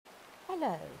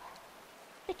Hello.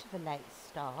 Bit of a late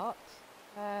start.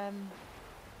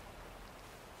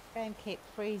 Game kept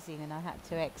freezing and I had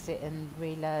to exit and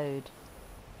reload.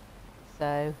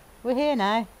 So we're here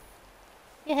now.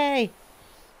 Yay!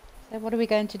 So what are we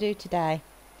going to do today?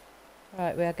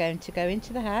 Right, we are going to go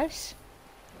into the house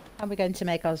and we're going to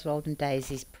make Oswald and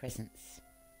Daisy's presents.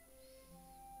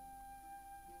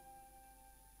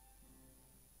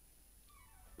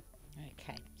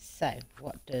 Okay, so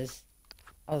what does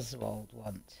Oswald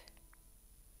want?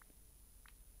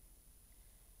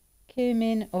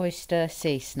 Cumin, oyster,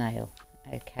 sea snail.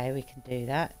 Okay, we can do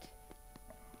that.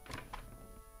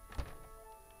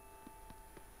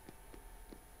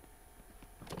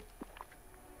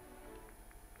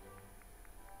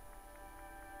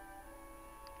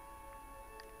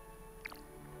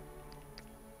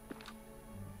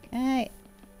 Okay,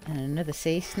 and another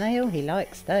sea snail. He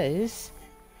likes those.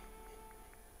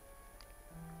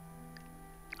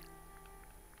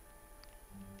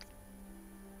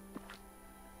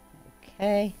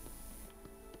 Okay.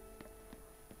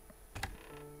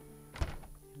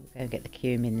 We'll go and get the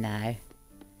cumin now.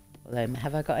 Although,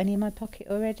 have I got any in my pocket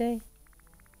already?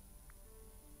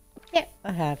 Yep,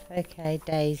 I have. Okay,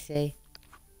 Daisy.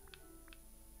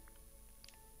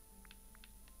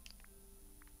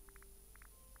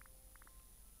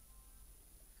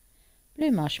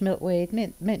 Blue marsh, milkweed,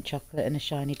 mint chocolate and a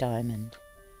shiny diamond.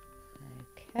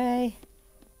 Okay.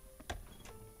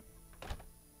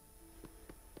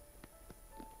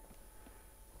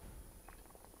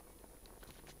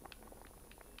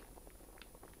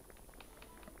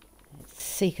 Let's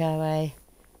seek our way,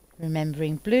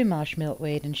 remembering blue marsh,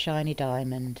 milkweed and shiny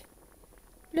diamond.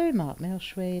 Blue marsh,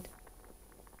 milkweed.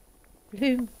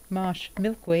 Blue marsh,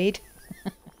 milkweed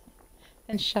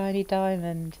and shiny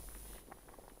diamond.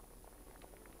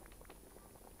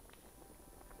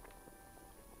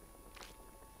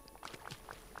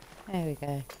 There we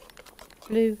go.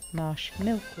 Blue marsh,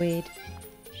 milkweed,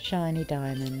 shiny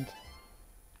diamond.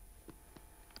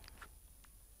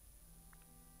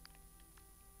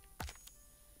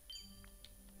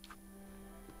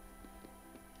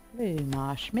 Blue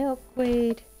marsh,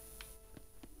 milkweed,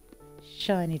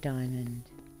 shiny diamond.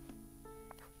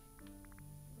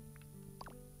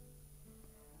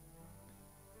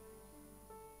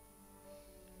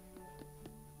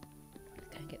 Let's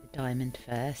go and get the diamond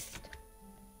first.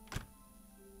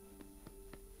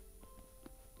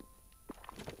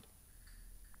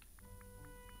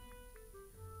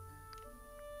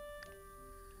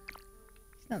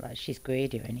 It's not like she's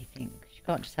greedy or anything. She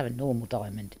can't just have a normal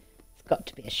diamond. It's got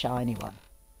to be a shiny one.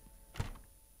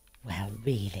 Well,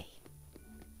 really.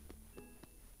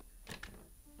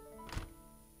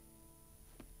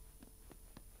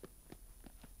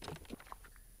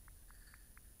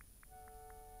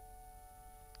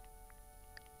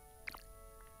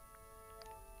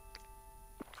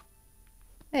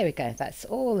 There we go. That's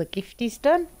all the gift is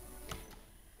done.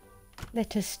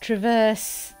 Let us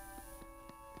traverse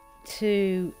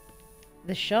to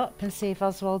the shop and see if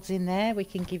Oswald's in there. We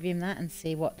can give him that and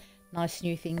see what nice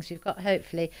new things we've got.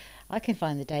 Hopefully I can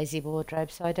find the Daisy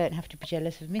wardrobe so I don't have to be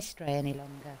jealous of Mistray any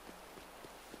longer.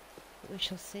 But we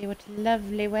shall see. What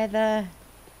lovely weather.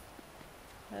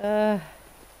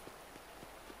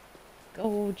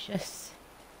 Gorgeous.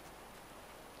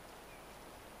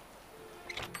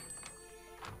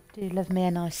 Do love me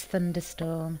a nice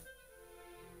thunderstorm.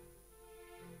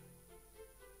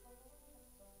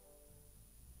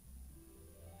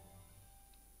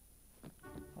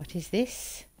 What is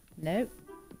this? No.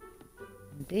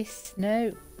 And this?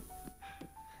 No.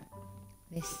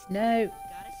 This? No.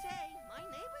 Gotta say, my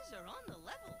neighbors are on the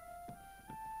level.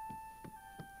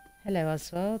 Hello,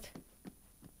 Oswald.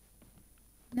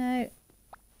 No.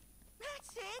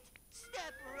 That's it.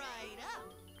 Step right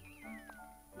up.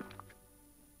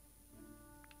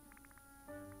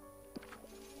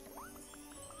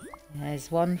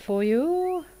 There's one for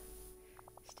you.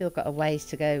 Still got a ways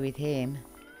to go with him.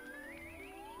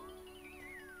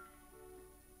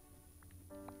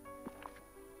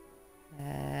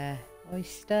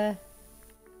 Oyster.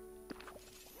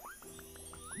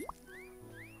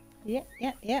 Yep.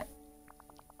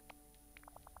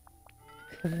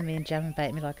 Cover me in jam and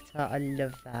bake me like a tart. I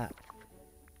love that.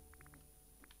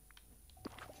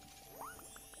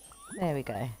 There we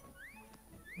go.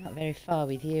 Not very far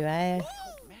with you, eh?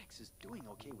 Max is doing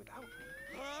okay without me.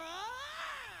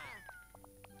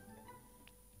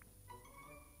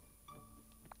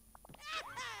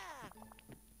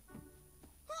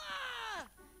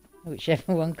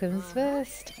 Whichever one comes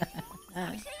first.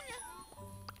 No.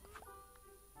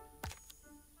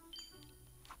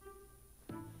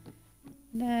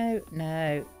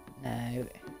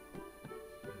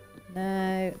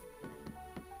 No.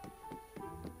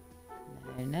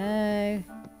 No, no.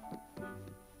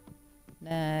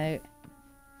 No.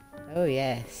 Oh,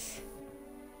 yes.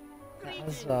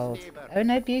 Oswald. Oh,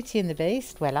 no Beauty and the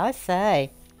Beast. Well, I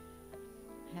say.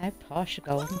 How posh a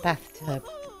golden bathtub.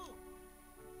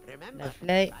 Remember,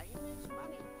 Lovely. time is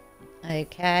money.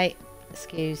 Okay.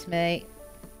 Excuse me.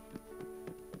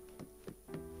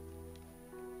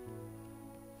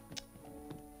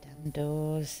 Damn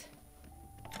doors.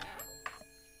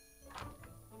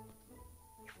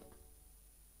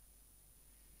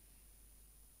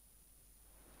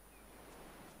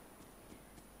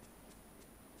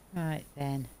 Right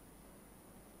then.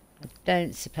 I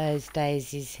don't suppose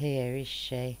Daisy's here, is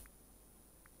she?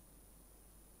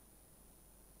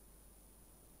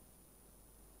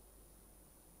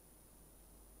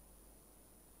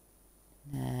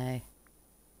 No.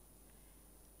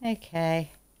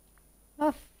 Okay.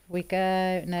 Off we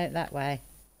go. No, that way.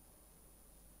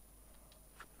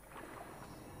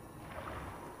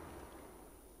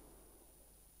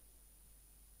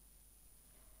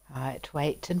 Right,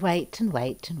 wait and wait and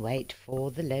wait and wait for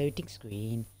the loading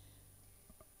screen.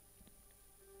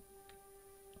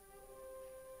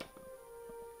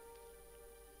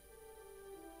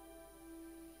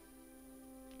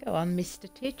 Go on,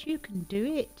 Mr. Tit, you can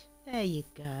do it. There you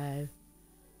go.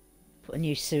 Put a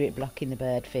new suet block in the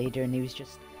bird feeder and he was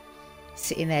just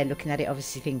sitting there looking at it,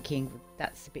 obviously thinking,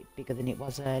 that's a bit bigger than it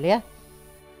was earlier.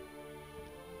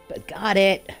 But got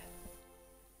it.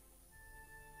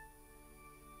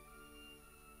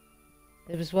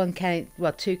 There was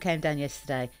two came down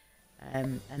yesterday,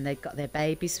 and they got their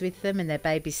babies with them, and their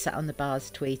babies sat on the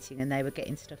bars tweeting, and they were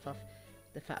getting stuff off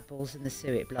the fat balls and the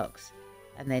suet blocks,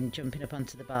 and then jumping up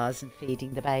onto the bars and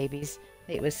feeding the babies.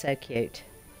 It was so cute.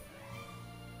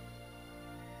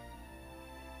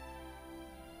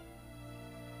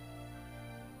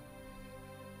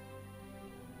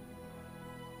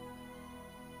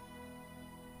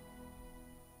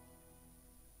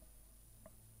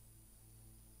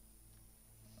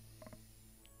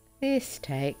 This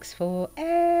takes forever.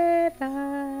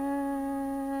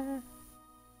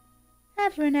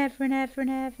 Ever and ever and ever and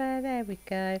ever. There we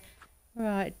go.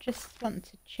 Right, just want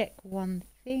to check one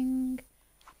thing.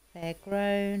 They're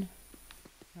grown.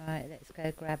 Right, let's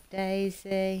go grab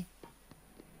Daisy.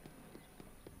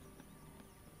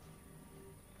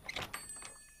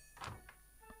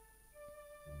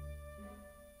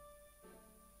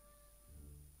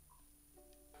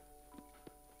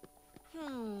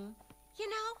 You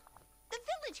know, the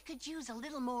village could use a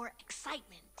little more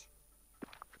excitement.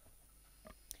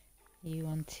 You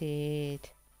wanted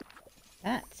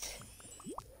that.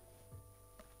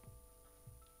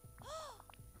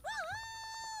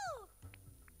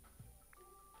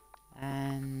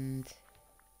 And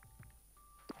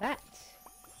that.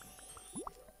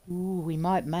 Ooh, we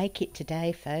might make it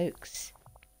today, folks.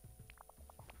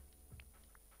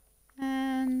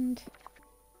 And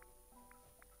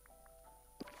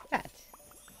that.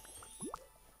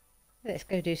 Let's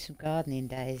go do some gardening,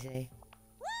 Daisy.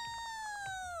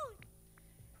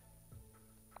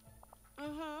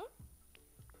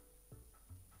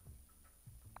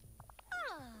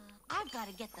 I've got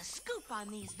to get the scoop on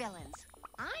these villains.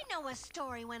 I know a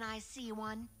story when I see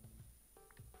one.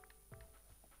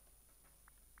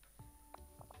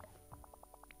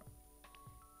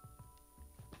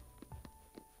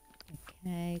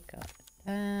 Okay, got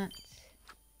that.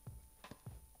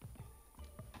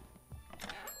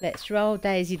 Let's roll,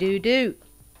 Daisy Doo Doo.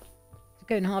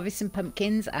 Go and harvest some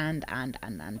pumpkins and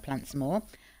plant some more.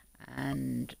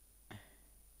 And I'm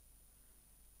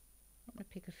going to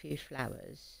pick a few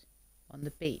flowers on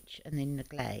the beach and in the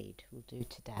glade. We'll do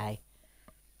today.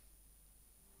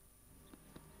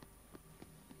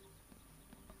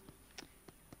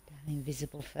 Damn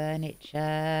invisible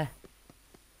furniture.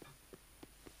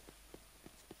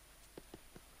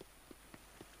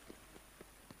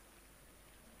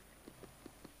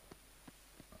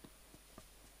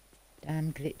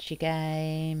 Damn glitchy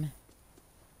game.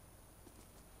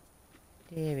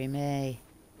 Deary me.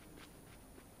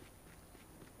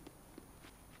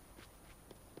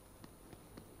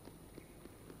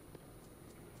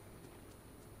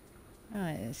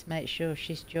 Right, let's make sure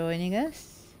she's joining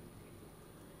us.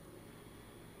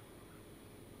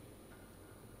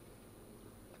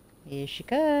 Here she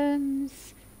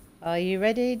comes. Are you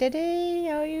ready, Daddy?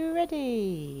 Are you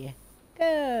ready?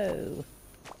 Go!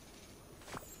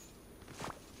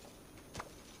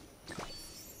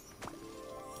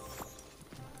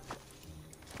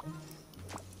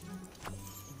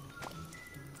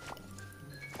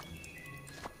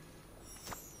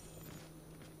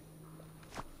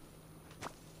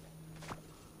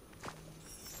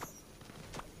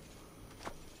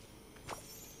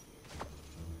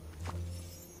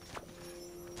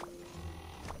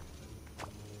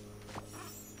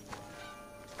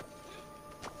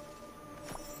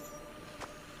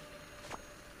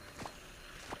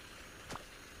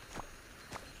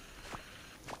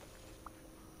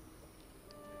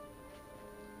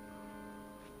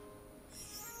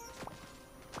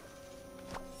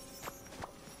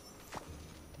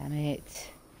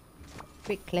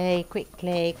 Quickly,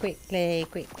 quickly, quickly,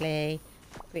 quickly,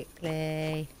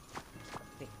 quickly,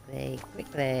 quickly,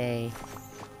 quickly.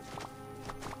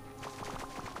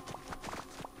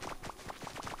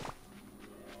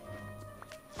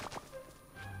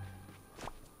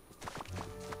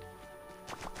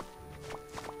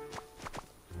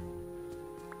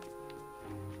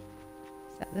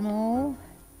 Is that them all?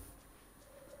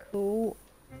 Cool.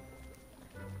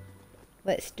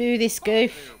 Let's do this,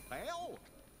 goof.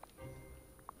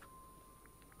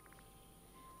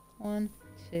 One,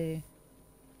 two.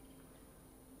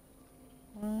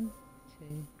 One,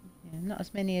 two. Yeah, not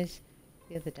as many as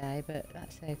the other day, but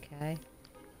that's okay.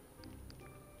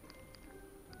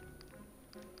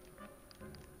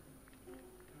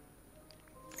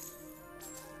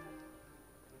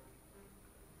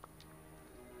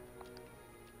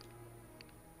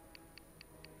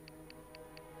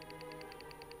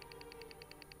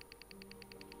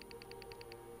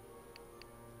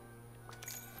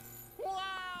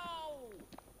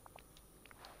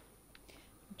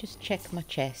 Just check my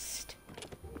chest.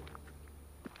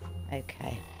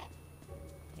 Okay.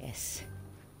 Yes.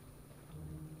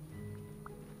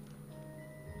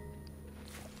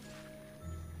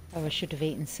 Oh, I should have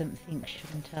eaten something,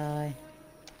 shouldn't I?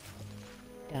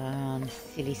 Darn,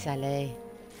 silly Sally.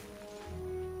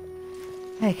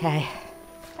 Okay.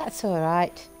 That's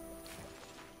alright.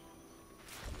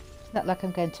 It's not like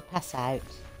I'm going to pass out.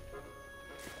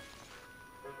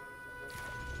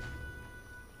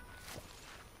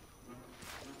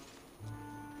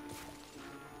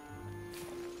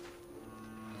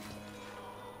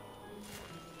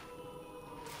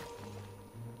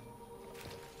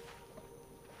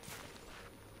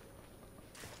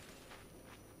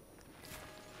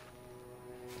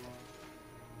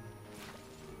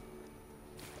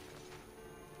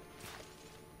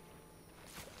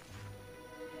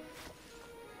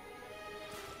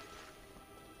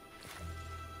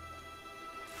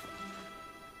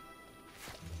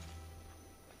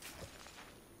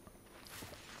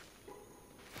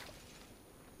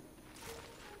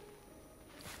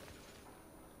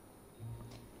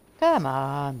 Come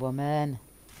on, woman.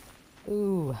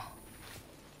 Ooh.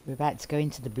 We're about to go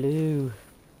into the blue.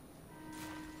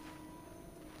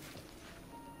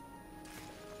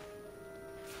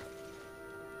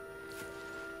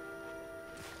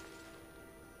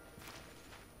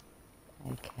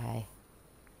 Okay.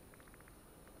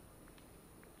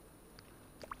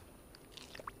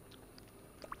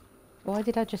 Why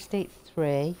did I just eat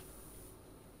 3?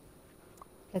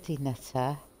 Bloody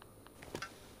nutter.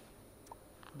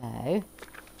 No.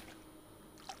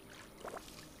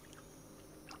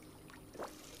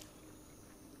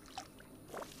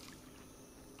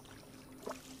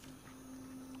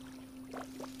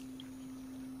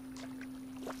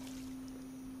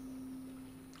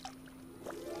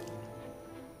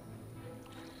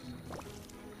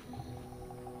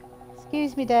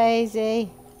 Excuse me, Daisy.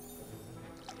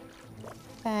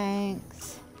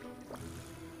 Thanks.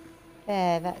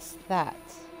 There, that's that.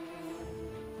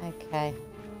 Okay.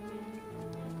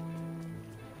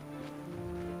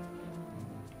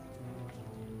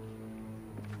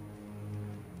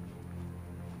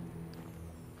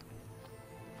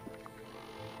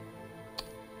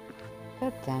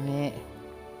 God damn it.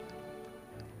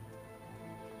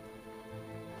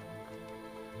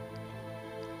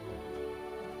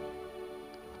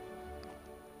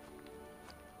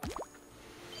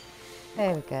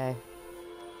 There we go.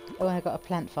 Oh, I got to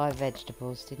plant 5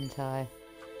 vegetables, didn't I?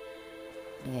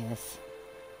 Yes.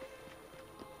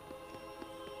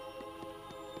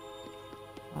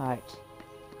 Right.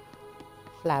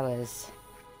 Flowers.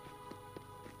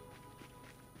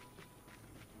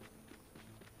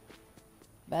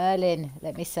 Merlin,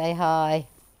 let me say hi.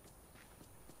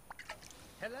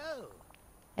 Hello.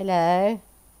 Hello.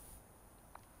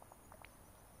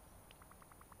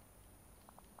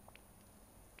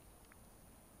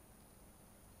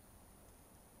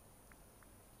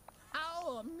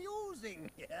 How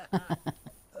amusing.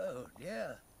 Oh,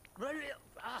 dear.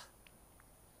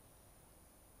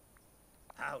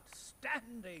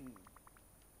 Outstanding.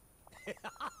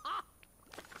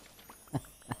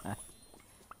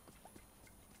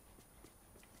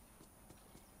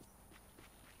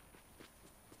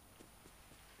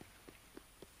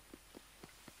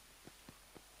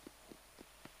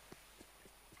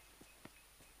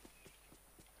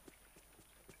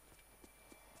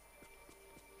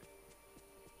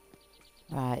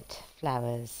 Right,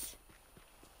 flowers.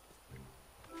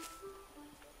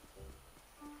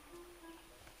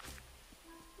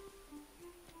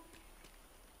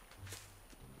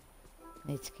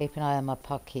 Need to keep an eye on my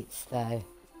pockets though.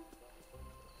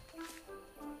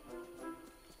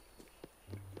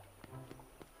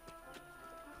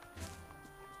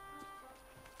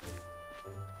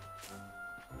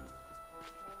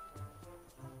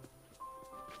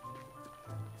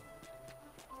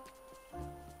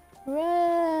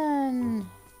 Run!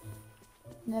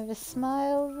 Never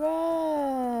smile,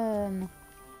 run!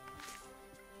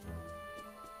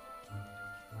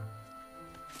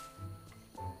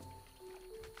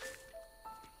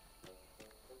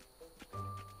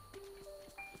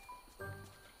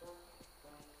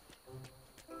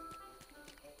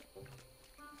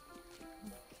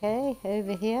 Okay,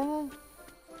 over here.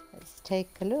 Let's take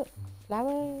a look.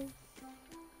 Flowers.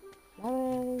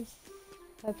 Flowers.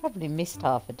 I probably missed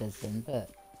half a dozen, but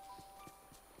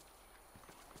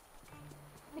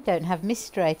we don't have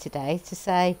mystery today to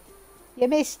say, you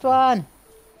missed one.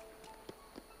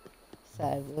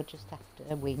 So we'll just have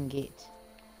to wing it.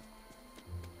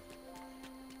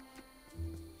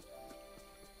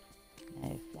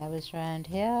 No flowers around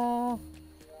here.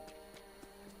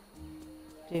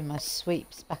 Do my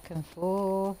sweeps back and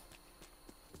forth.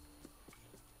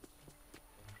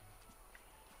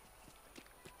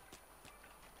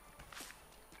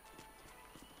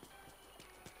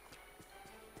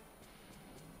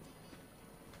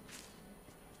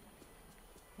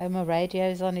 Oh, my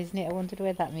radio's on, isn't it? I wondered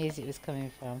where that music was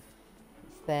coming from.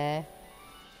 It's there.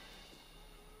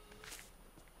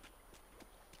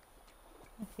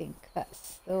 I think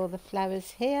that's all the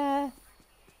flowers here.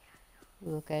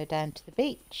 We'll go down to the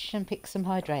beach and pick some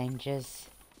hydrangeas.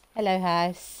 Hello,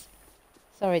 house.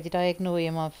 Sorry, did I ignore you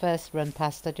on my first run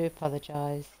past? I do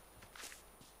apologise.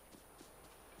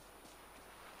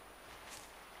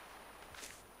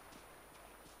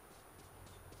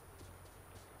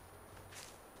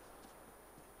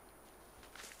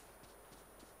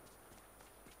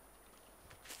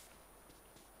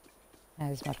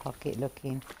 How's my pocket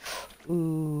looking?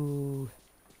 Ooh.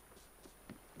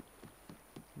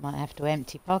 Might have to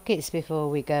empty pockets before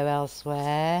we go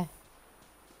elsewhere.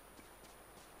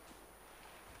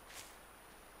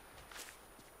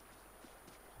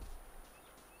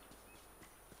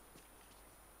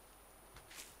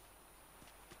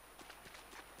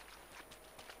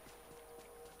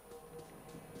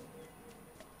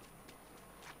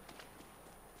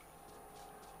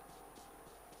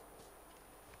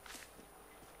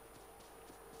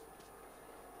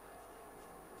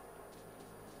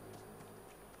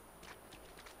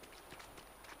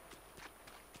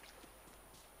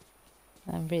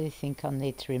 I really think I'll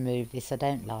need to remove this. I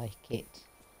don't like it.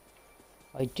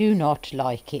 I do not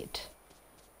like it.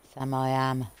 Sam I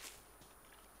am.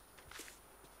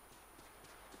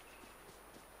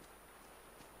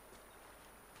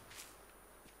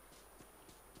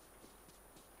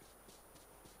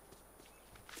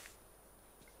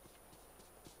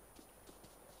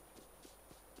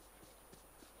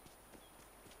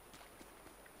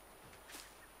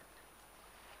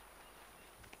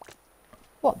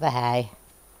 What the hey?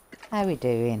 How are we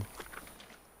doing?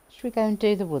 Should we go and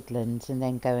do the woodlands and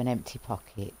then go and empty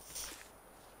pockets?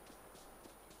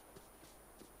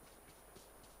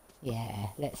 Yeah,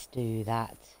 let's do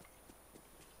that.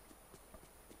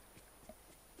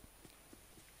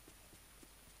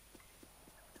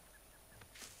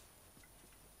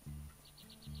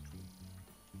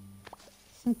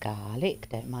 Some garlic,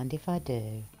 don't mind if I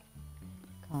do.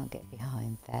 Can't get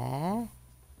behind there.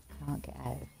 Can't get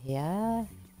out of here.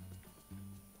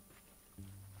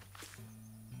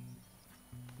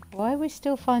 Why are we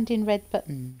still finding red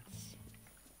buttons?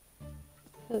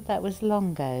 Thought that was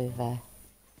long over.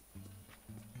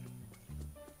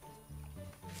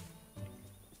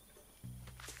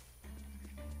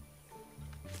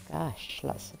 Gosh,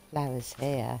 lots of flowers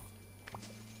here.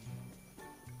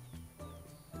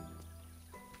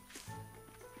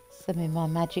 Some in my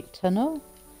magic tunnel.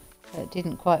 It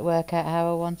didn't quite work out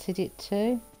how I wanted it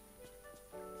to.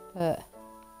 But at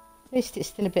least it's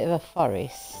still a bit of a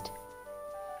forest.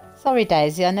 Sorry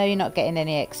Daisy, I know you're not getting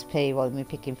any XP while we're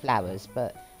picking flowers,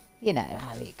 but you know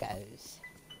how it goes.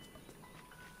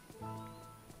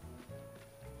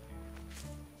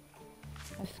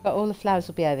 I forgot all the flowers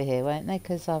will be over here, won't they?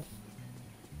 Because I've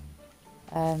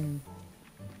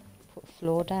put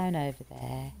floor down over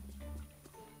there.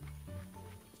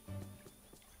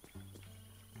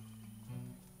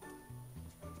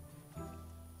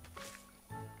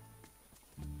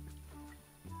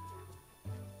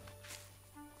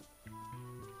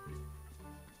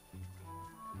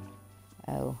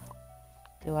 Oh,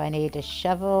 do I need a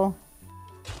shovel?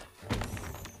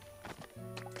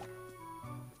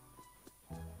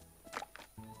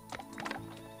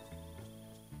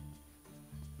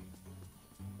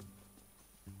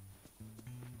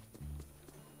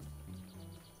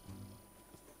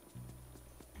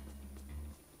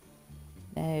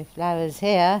 No flowers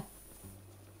here.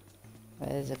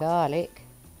 Where's the garlic?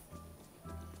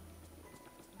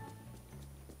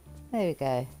 There we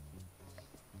go.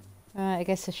 Right, I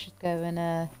guess I should go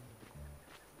and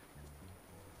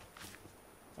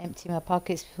empty my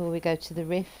pockets before we go to the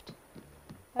rift.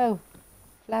 Oh,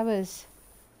 flowers.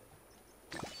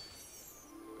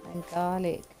 And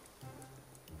garlic.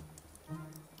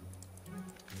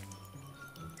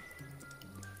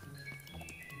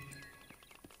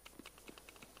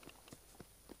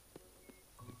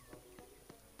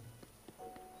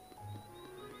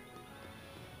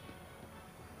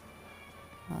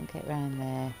 Can't get round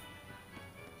there.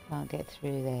 Can't get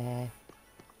through there.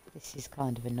 This is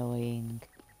kind of annoying.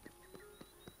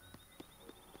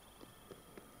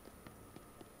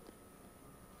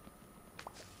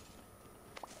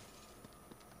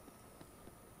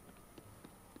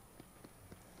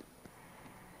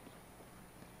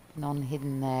 None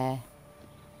hidden there.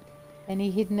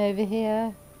 Any hidden over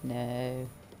here? No.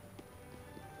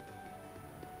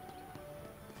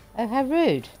 Oh, how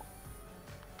rude.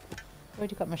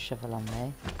 Already got my shovel on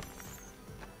me.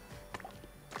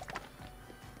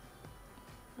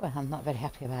 Well, I'm not very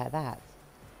happy about that.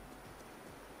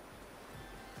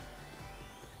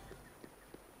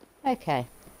 Okay.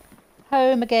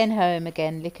 Home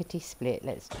again, lickety-split.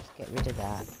 Let's just get rid of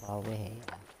that while we're here.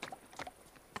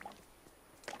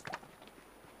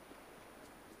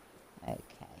 Okay.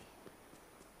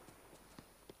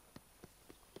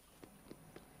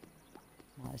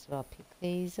 Might as well pick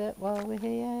these up while we're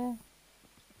here.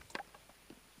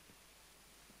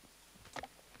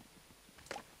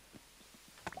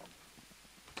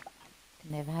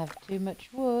 Can never have too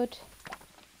much wood,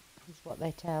 is what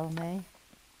they tell me.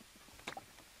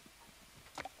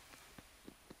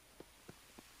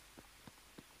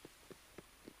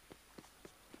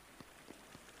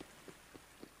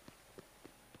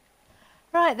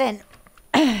 Right then.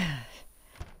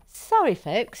 Sorry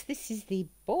folks, this is the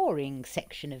boring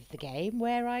section of the game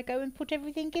where I go and put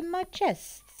everything in my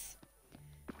chests.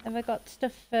 Have I got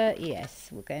stuff? Yes,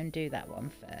 we'll go and do that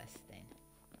one first then.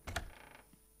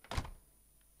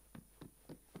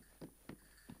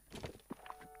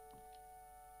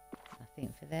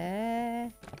 Nothing for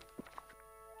there.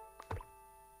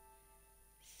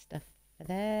 Stuff for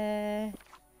there.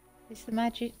 Is the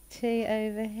magic tea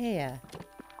over here?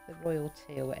 The royal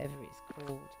tea or whatever it's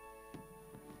called.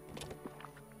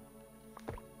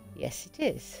 Yes, it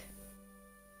is.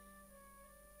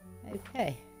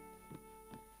 Okay.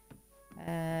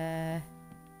 Have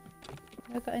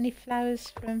I got any flowers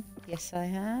from... Yes, I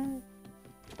have.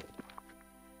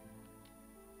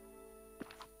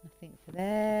 Nothing for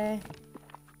there.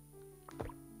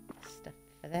 Stuff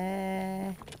for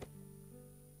there.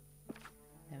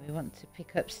 And we want to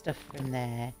pick up stuff from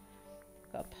there.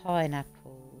 Got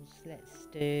pineapples. Let's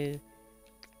do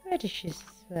radishes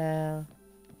as well.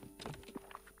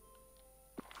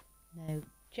 No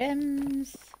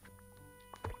gems.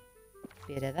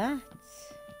 Bit of that.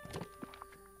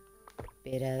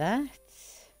 Bit of that.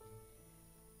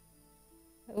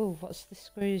 Oh, what's the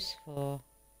screws for?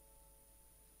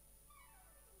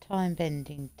 Time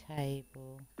bending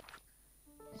table.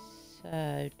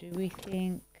 So, do we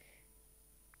think...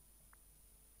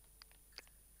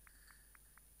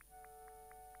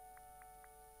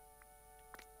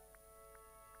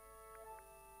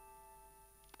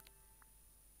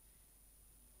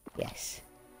 Yes.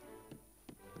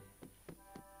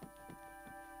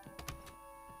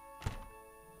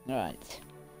 Right.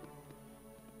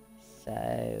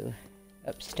 So,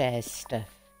 upstairs stuff.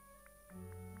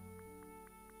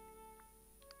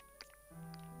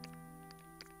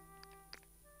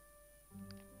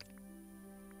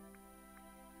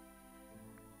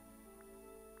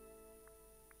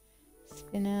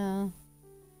 Spinel,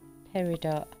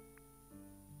 peridot.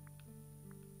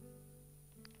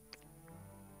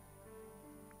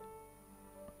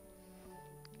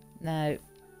 No.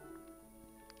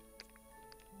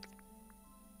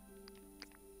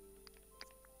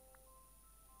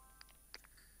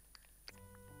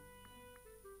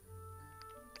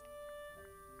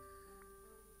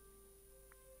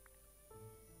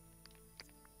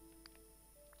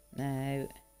 No.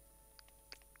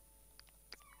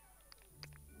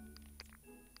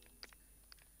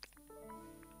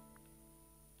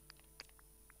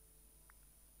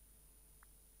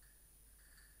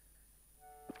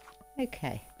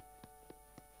 Okay.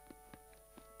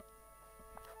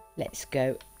 Let's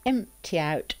go empty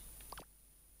out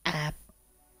our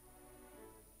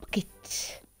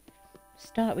bucket.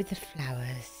 Start with the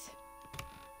flowers.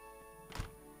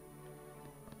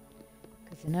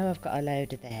 Because I know I've got a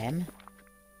load of them.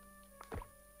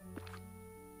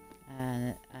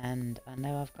 And I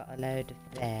know I've got a load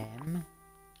of them.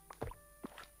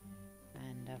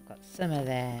 And I've got some of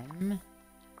them.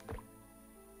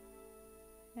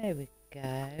 There we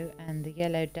go. And the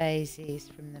yellow daisies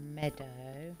from the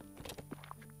meadow.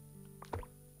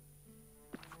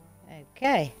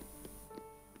 Okay.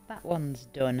 That one's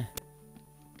done.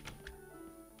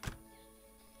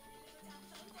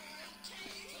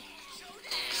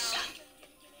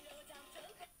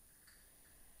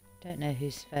 Don't know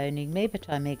who's phoning me, but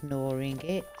I'm ignoring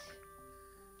it.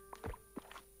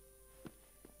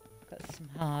 Got some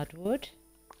hardwood.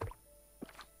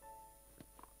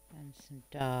 And some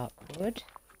dark wood.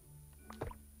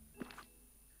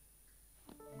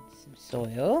 And some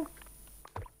soil.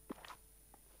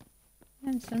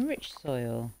 And some rich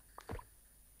soil.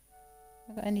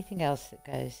 Have I got anything else that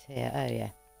goes here? Oh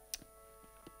yeah.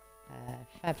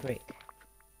 Fabric.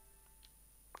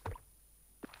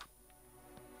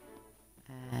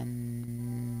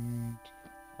 And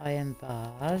iron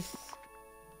bars.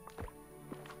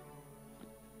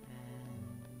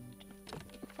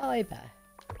 And fibre.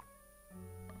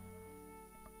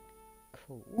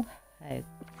 Cool.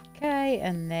 Okay,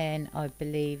 and then I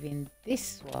believe in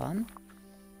this one.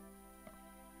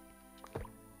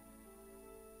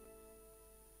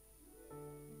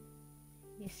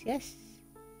 Yes, yes.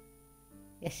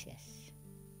 Yes, yes.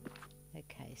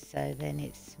 Okay, so then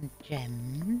it's some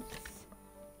gems.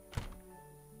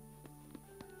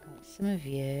 Got some of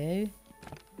you.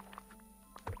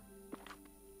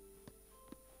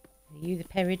 Are you the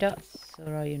peridots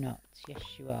or are you not? Yes,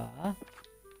 you are.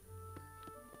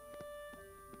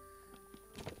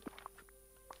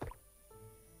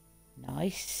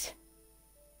 Nice.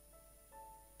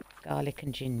 Garlic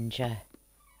and ginger.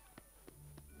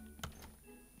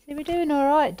 See, we're doing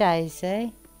alright,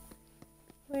 Daisy.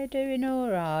 We're doing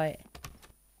alright.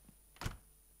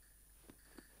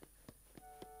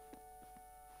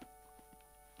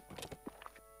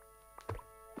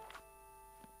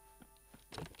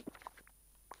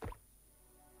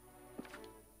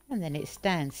 And then it's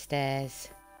downstairs.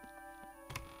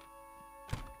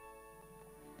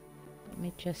 Let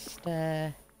me just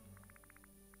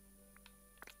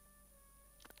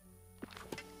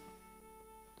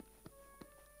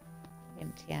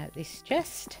empty out this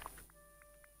chest.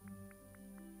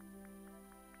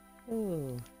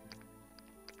 Ooh.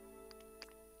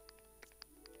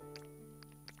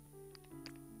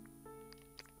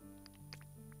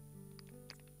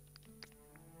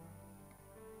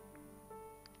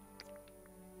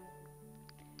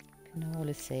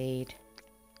 Canola seed.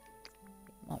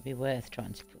 It might be worth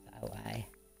trying to put that away.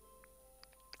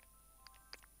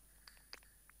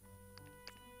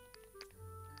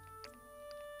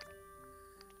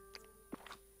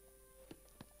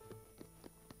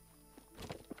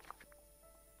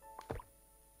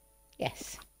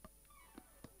 Yes.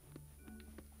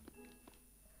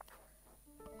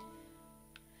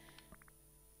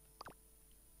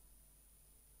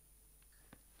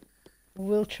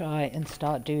 We'll try and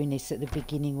start doing this at the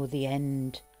beginning or the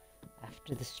end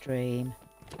after the stream.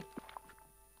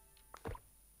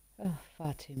 Oh,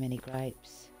 far too many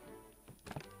grapes.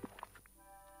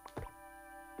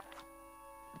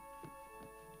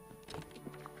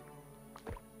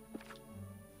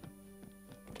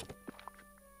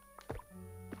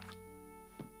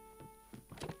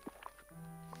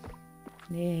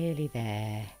 Nearly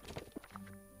there.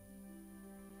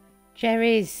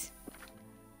 Cherries!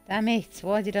 Damn it,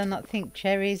 why did I not think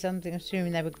cherries? I'm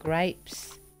assuming they were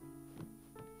grapes.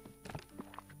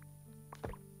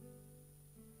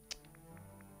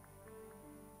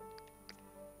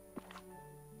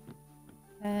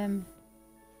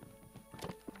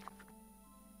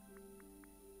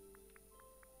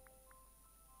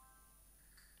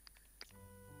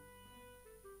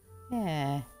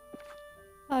 Yeah.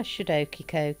 I should okie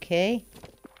dokie.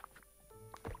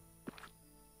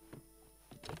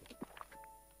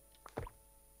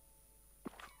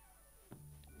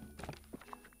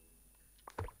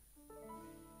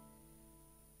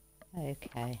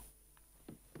 Okay.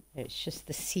 It's just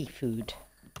the seafood.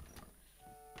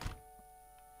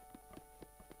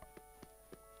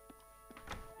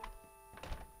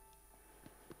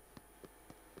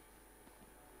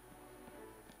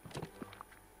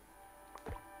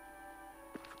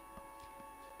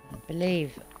 I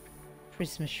believe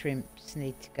prisma shrimps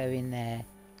need to go in there,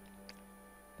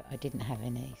 but I didn't have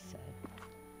any, so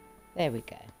there we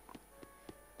go.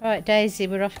 Right, Daisy,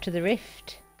 we're off to the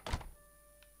rift.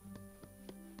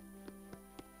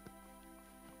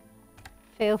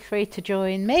 Feel free to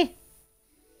join me.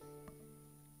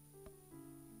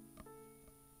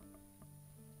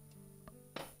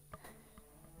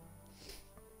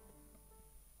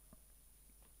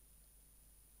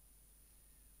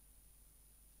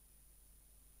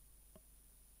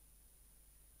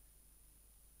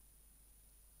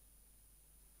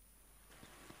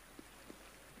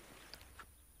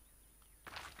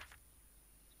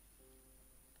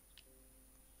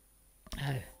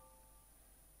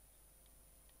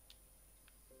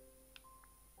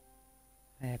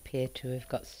 appear to have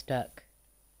got stuck.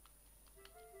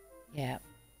 Yeah.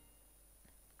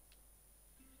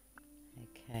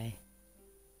 Okay.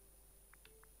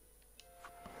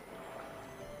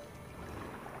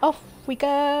 Off we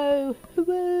go!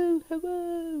 Hoo-woo!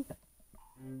 Hoo-woo!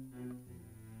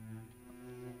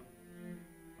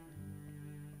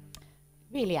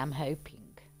 Really am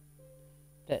hoping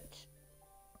that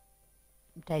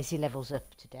Daisy levels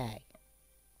up today.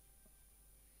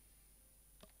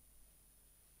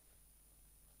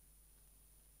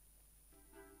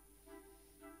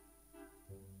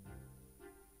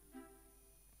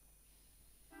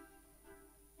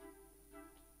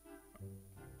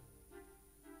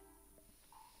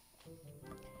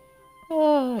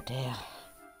 Oh dear.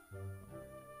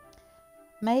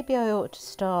 Maybe I ought to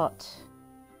start.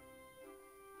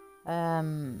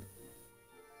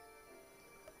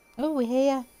 Oh, we're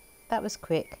here. That was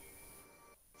quick.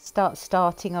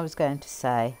 Starting, I was going to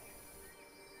say.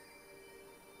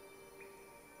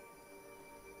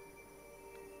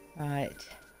 Right.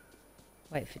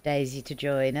 Wait for Daisy to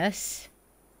join us.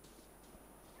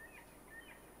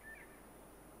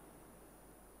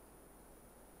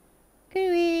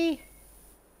 Cooey!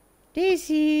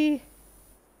 Daisy!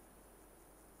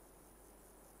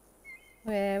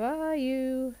 Where are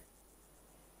you?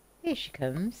 Here she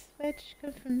comes. Where did she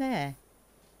come from there?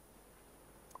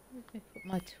 Let me put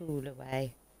my tool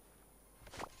away.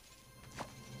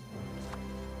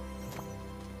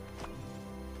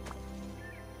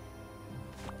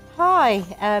 Hi,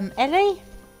 Ellie.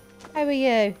 How are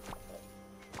you?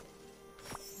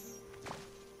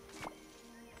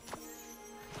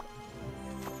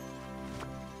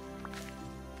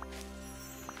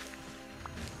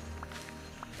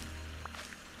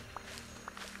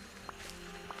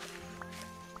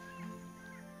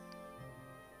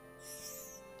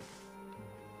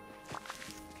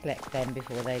 Collect them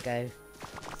before they go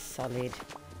solid.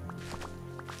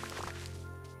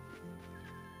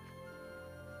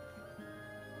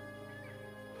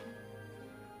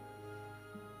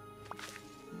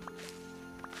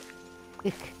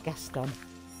 Ick, Gaston.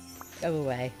 Go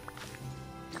away.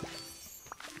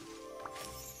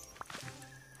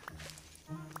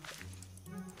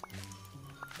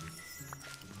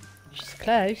 She's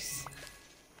close.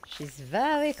 She's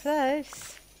very close.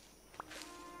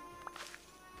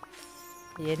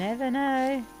 You never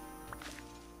know.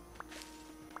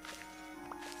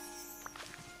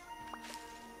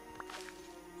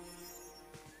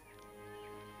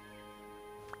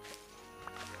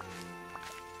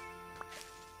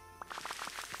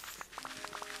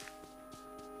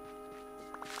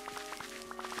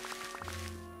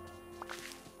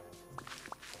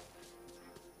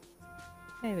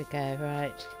 There we go,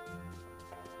 right.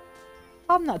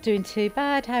 I'm not doing too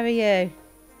bad, how are you?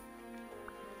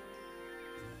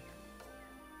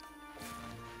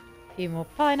 A few more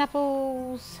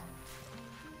pineapples.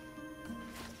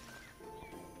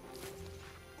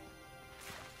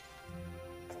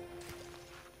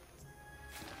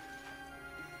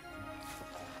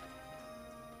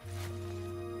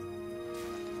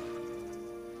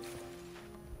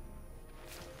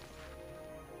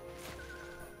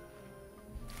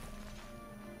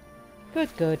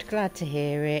 Good, good. Glad to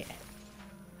hear it.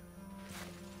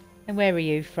 And where are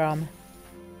you from?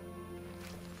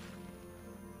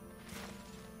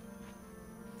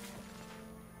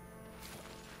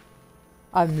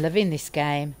 I'm loving this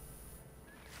game.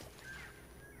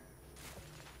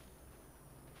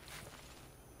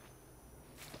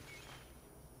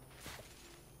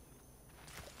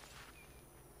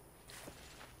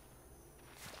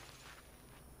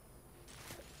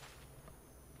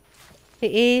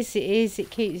 It is,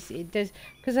 it does,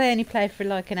 because I only play for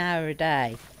like an hour a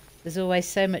day. There's always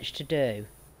so much to do.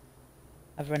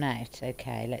 I've run out.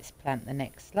 Okay, let's plant the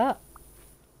next lot.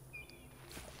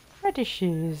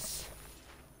 Radishes.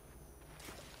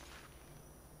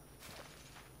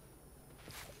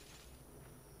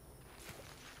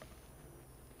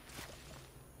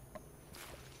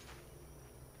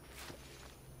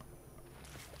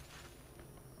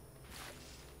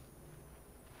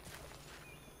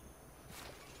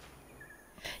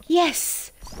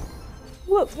 Yes!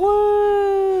 Woo!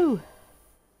 Woo!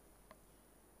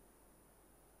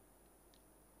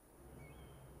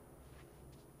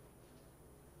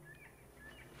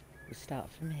 We'll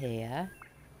start from here.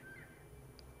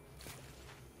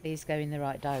 Please go in the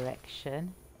right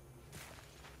direction.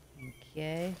 Thank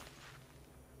you.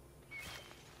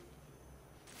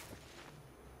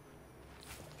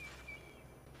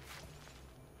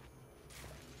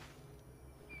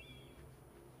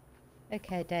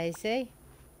 Okay, Daisy.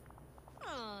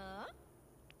 Aww.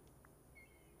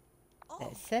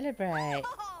 Let's celebrate.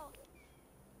 Oh,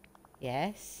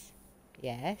 Yes.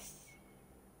 Yes.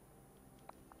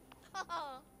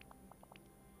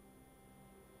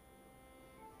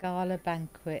 Gala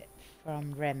banquet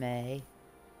from Remy.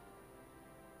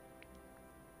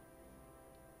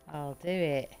 I'll do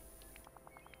it.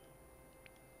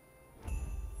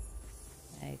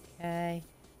 Okay.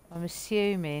 I'm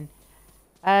assuming.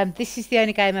 This is the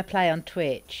only game I play on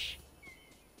Twitch.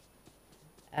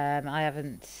 I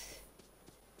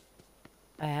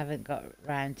haven't got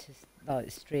round to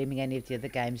like streaming any of the other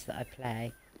games that I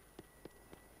play.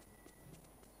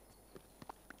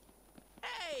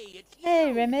 Hey, it's you.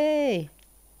 Hey, Remy.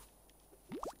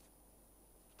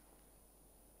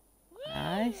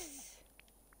 Nice.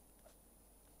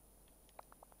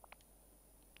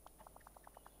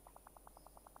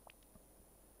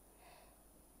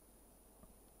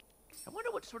 I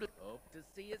wonder what sort of. Hope to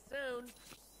see you soon.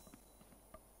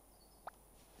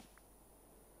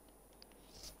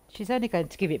 She's only going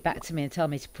to give it back to me and tell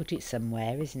me to put it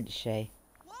somewhere, isn't she?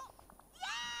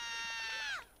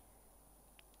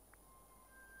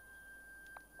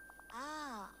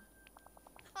 Ah.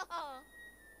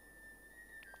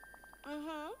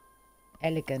 Mm-hmm.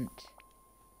 Elegant.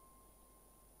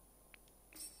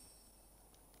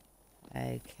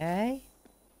 Okay.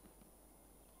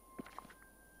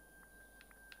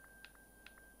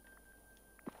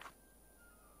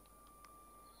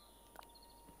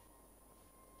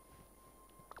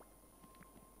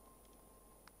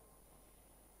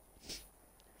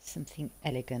 Something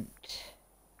elegant.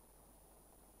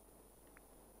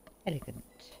 Elegant.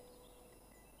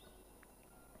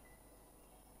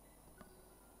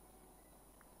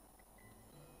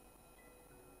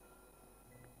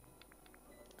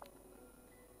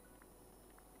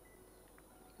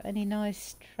 Got any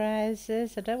nice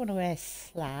trousers? I don't want to wear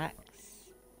slacks.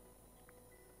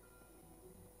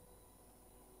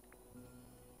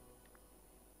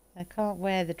 I can't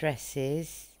wear the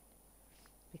dresses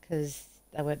because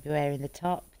I won't be wearing the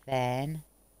top then.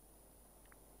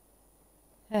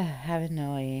 Oh, how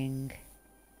annoying.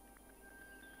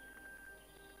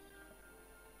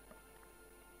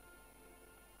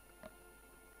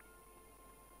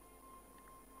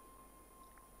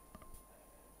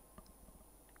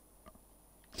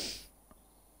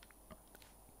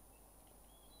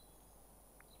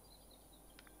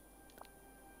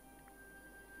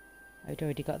 I'd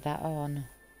already got that on.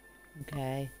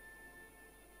 Okay.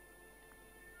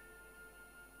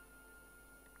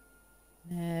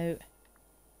 No.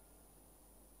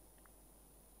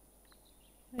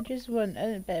 I just want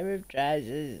a pair of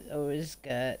trousers or a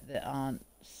skirt that aren't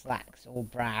slacks or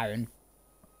brown.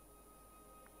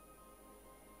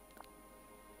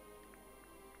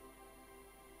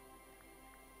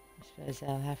 I suppose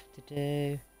I'll have to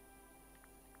do.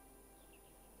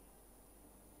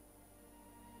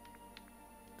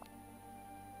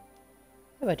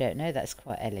 Oh, I don't know. That's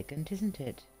quite elegant, isn't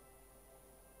it?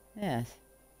 Yes.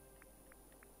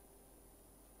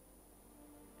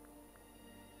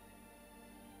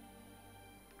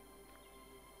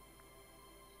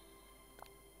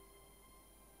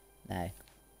 No.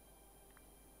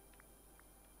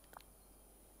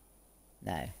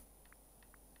 No.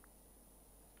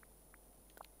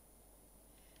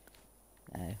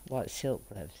 No. White silk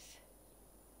gloves.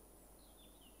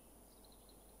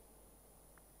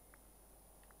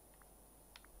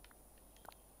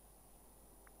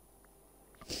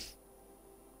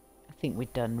 I think we're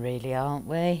done really, aren't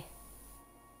we?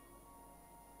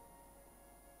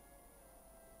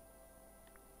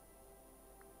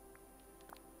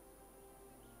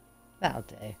 That'll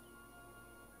do.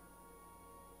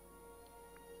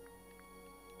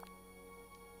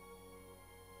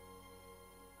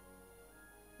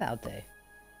 That'll do.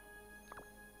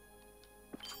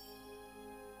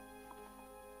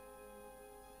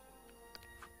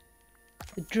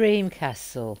 The Dream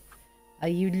Castle. Are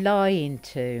you lying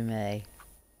to me?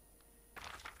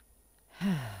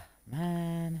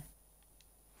 Man.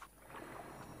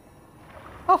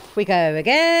 Off we go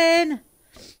again.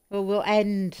 Well, we'll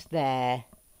end there.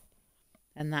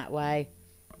 And that way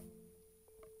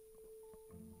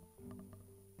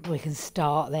we can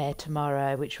start there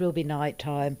tomorrow, which will be night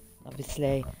time,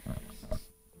 obviously,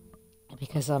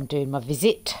 because I'm doing my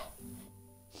visit.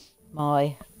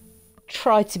 My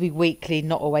try to be weekly,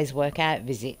 not always work out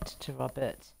visit to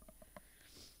Robert.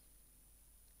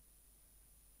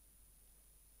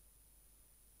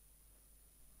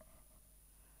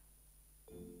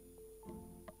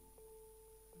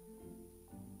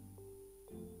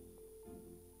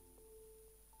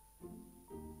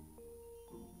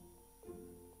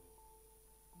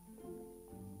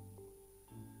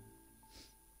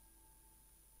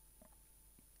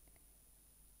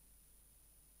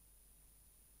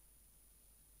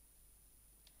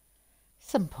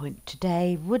 Some point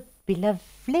today would be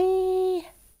lovely.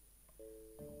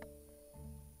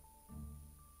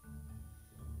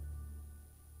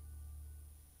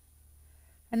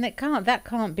 And that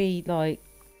can't be like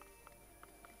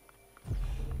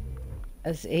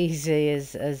as easy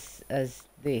as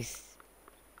this.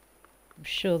 I'm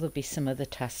sure there'll be some other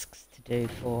tasks to do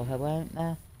for her, won't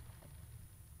there?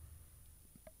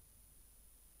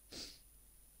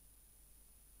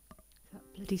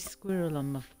 That bloody squirrel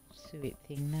on my suet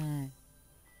thing now.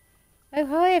 Oh,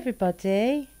 hi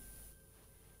everybody.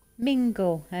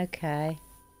 Mingle, okay.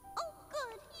 Oh,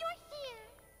 good, you're here.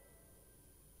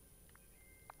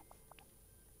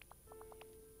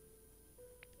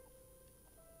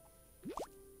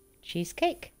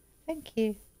 Cheesecake, thank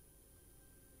you.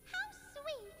 How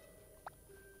sweet.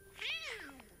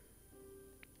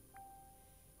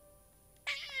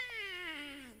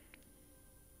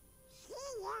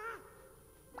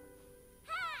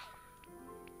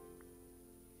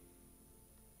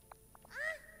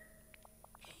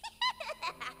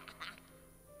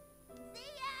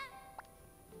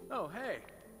 Oh, hey.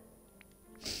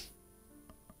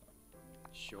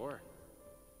 Sure.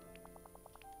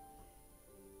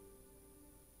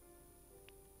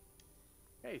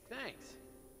 Hey, thanks.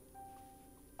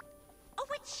 Oh,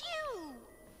 it's you.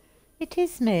 It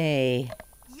is me.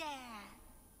 Yeah.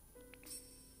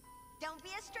 Don't be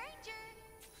a stranger.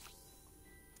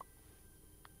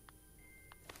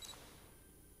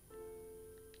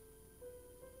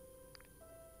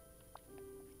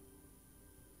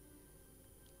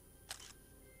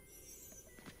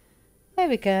 There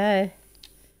we go.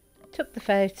 Took the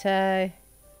photo.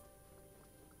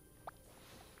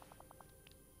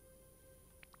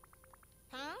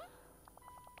 Huh?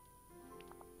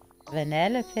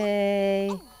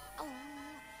 Vanellope. Oh.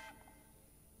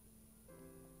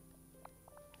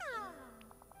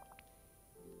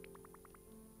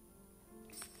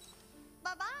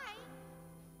 Bye-bye.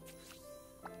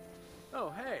 Oh,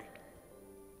 hey.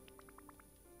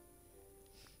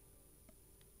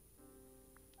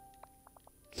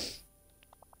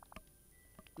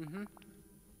 Mm-hmm.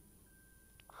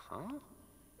 Huh?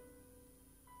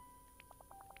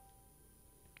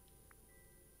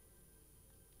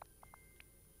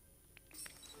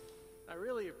 I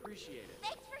really appreciate it.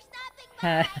 Thanks for stopping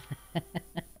by.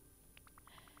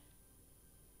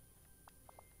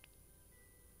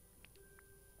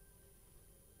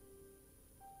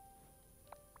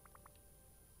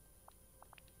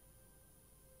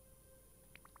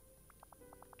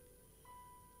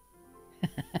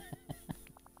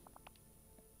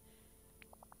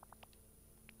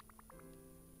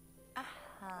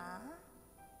 Uh-huh.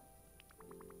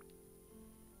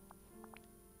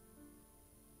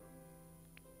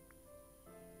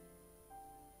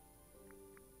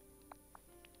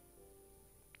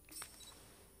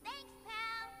 Thanks,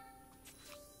 pal.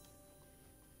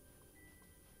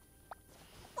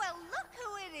 Well, look who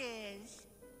it is.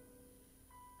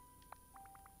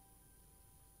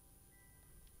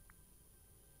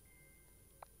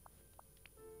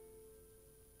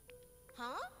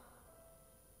 Huh?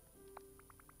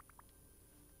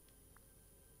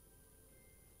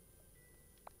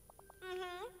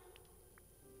 Mm-hmm.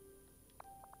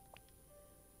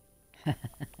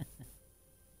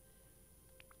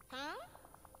 Huh?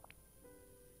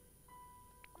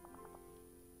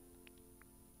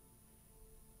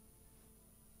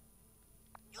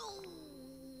 Oh,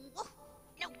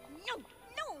 no, no,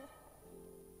 no.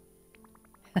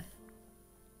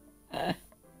 Huh.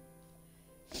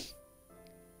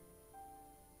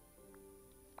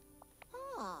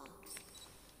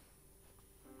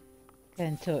 Go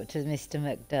and talk to Mr.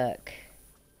 McDuck.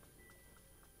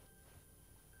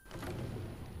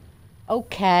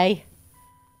 Okay.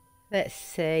 Let's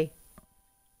see.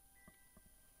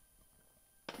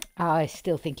 Oh, I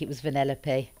still think it was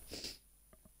Vanellope.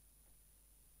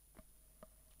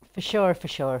 For sure, for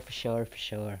sure, for sure, for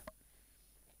sure.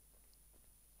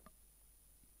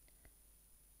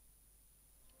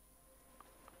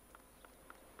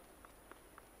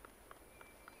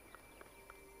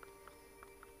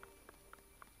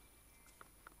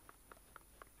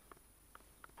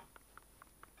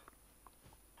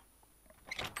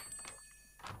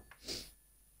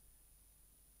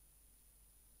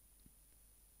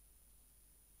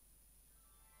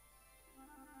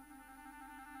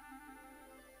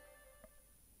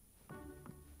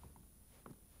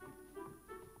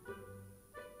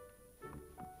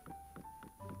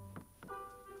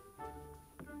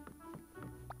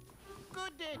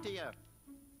 Good day to you.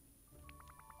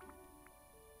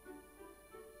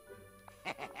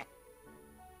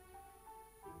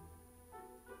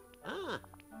 Ah.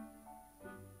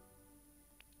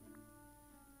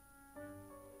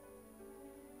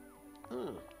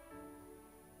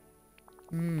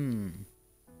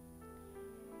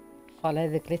 Follow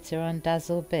the glitter on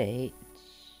Dazzle Beach.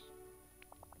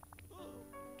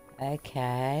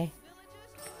 Okay.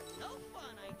 No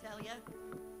fun, I tell ya.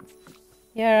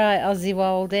 You're right, Ozzy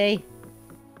Waldy.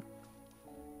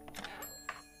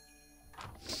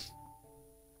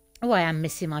 Oh, I am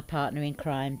missing my partner in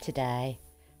crime today.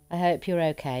 I hope you're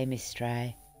okay, Miss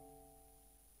Stray.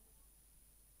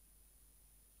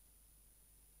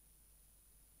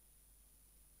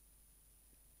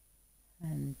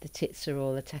 And the tits are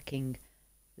all attacking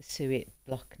the suet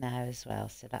block now as well,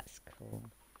 so that's cool.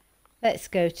 Let's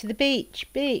go to the beach,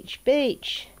 beach,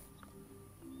 beach.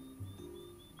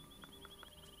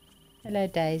 Hello,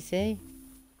 Daisy.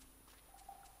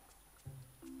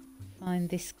 Find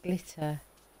this glitter.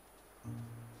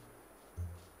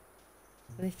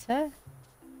 Glitter?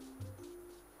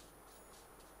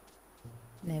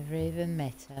 Never even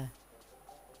met her.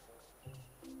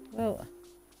 Well,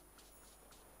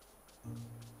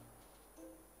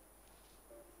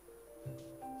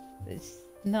 it's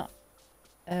not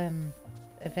a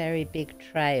very big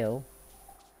trail.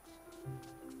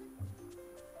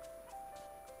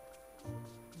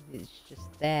 It's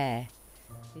just there.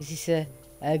 Is this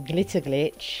a glitter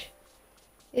glitch?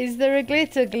 Is there a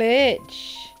glitter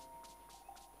glitch?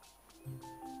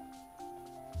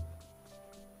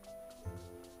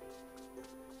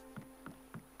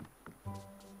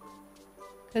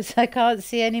 Because I can't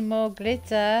see any more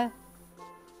glitter.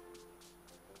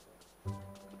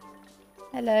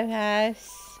 Hello,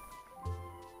 house.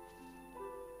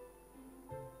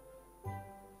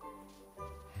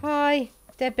 Hi,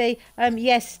 Debbie.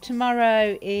 Yes,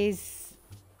 tomorrow is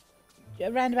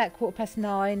around about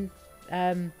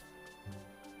 9:15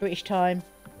 British time.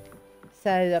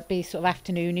 So that'll be sort of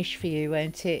afternoonish for you,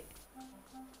 won't it?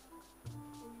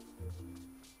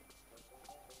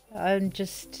 I'm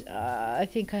just, I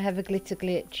think I have a glitter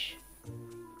glitch.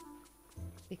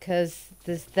 Because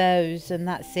there's those and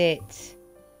that's it.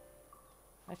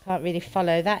 I can't really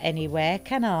follow that anywhere,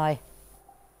 can I?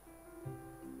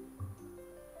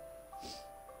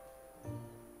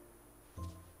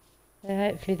 So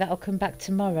hopefully that'll come back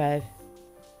tomorrow.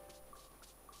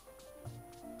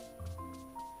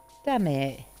 Damn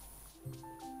it.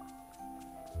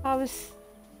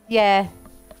 Yeah.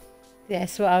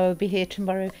 Yes, well, I will be here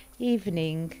tomorrow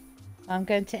evening. I'm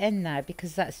going to end now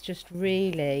because that's just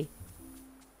really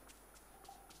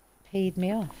peed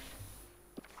me off.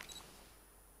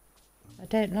 I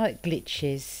don't like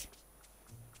glitches.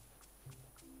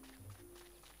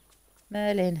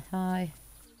 Merlin, hi.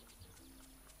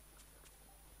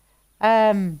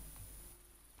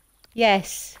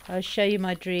 Yes, I'll show you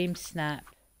my dream snap.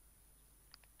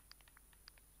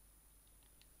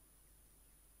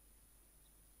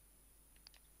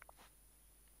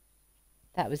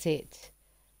 That was it.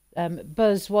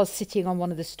 Buzz was sitting on one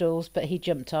of the stools, but he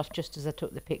jumped off just as I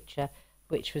took the picture,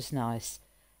 which was nice.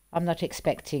 I'm not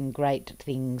expecting great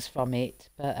things from it,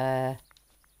 but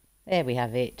there we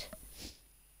have it.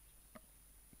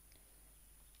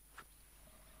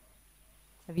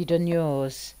 Have you done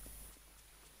yours?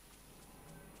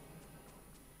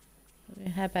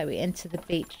 How about we enter the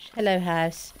beach? Hello,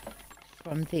 house.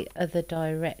 From the other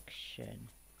direction.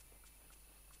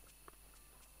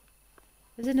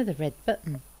 There's another red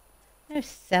button. No,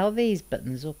 sell these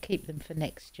buttons or keep them for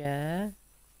next year.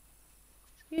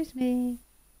 Excuse me.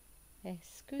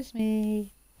 Excuse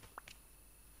me.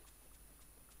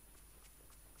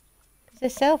 Because they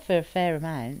sell for a fair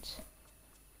amount.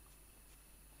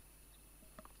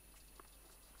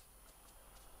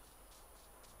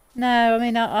 No, I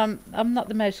mean, I'm not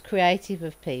the most creative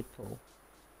of people.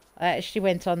 I actually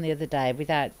went on the other day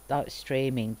without like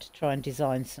streaming to try and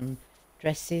design some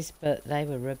dresses, but they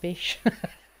were rubbish.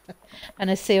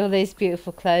 And I see all these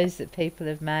beautiful clothes that people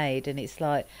have made and it's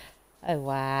like, oh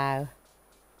wow,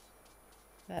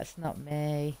 that's not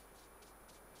me.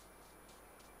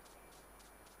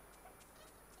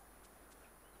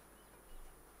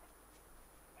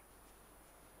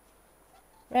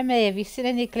 Remy, have you seen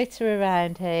any glitter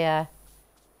around here?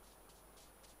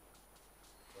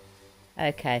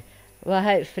 Okay, well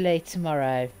hopefully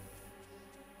tomorrow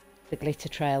the glitter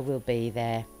trail will be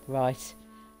there. Right,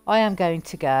 I am going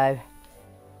to go.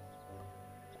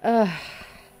 Ugh.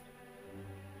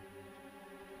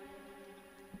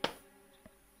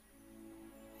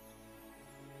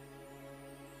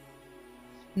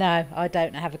 No, I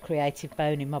don't have a creative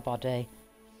bone in my body.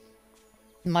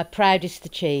 My proudest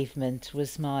achievement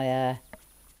was my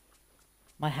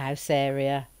my house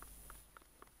area.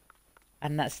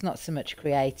 And that's not so much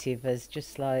creative as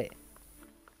just like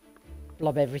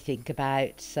blob everything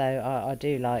about. So I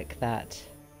do like that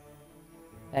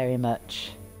very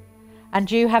much. And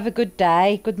you have a good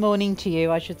day. Good morning to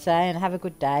you, I should say, and have a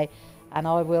good day. And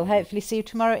I will hopefully see you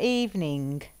tomorrow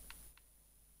evening.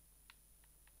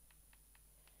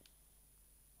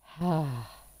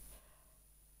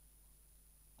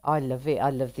 I love it.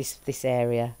 I love this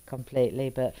area completely.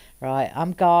 But right,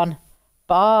 I'm gone.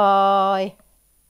 Bye.